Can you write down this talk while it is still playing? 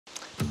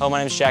Hello, my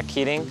name is Jack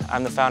Keating.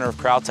 I'm the founder of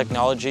Corral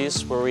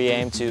Technologies, where we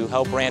aim to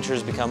help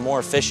ranchers become more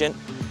efficient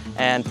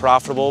and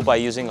profitable by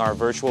using our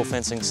virtual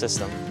fencing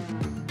system.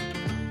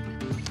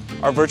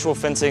 Our virtual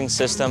fencing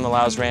system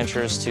allows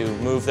ranchers to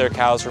move their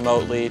cows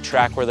remotely,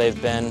 track where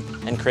they've been,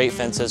 and create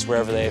fences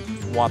wherever they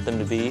want them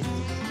to be,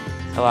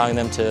 allowing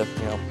them to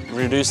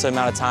reduce the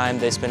amount of time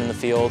they spend in the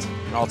field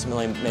and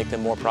ultimately make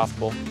them more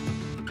profitable.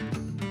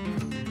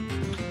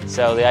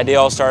 So the idea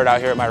all started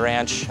out here at my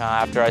ranch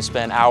after I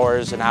spent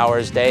hours and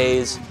hours,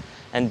 days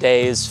and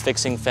days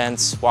fixing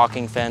fence,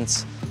 walking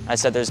fence. I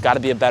said there's got to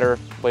be a better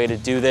way to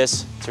do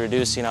this to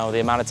reduce the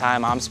amount of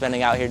time I'm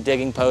spending out here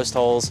digging post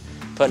holes,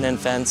 putting in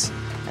fence,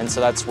 and so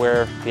that's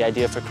where the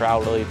idea for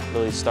Corral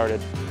really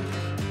started.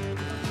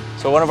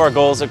 So one of our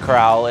goals at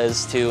Corral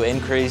is to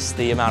increase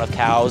the amount of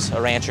cows a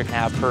rancher can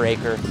have per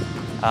acre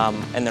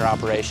in their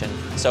operation.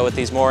 So with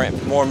these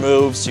more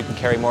moves, you can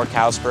carry more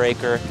cows per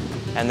acre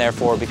and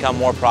therefore become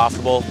more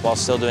profitable while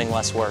still doing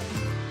less work.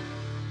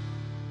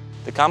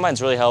 The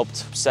Combine's really helped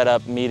set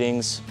up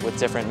meetings with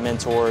different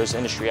mentors,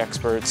 industry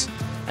experts,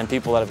 and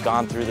people that have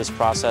gone through this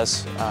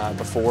process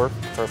before.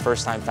 For a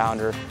first-time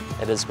founder,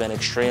 it has been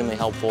extremely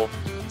helpful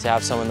to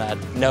have someone that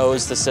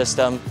knows the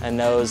system and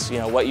knows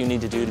what you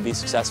need to do to be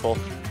successful.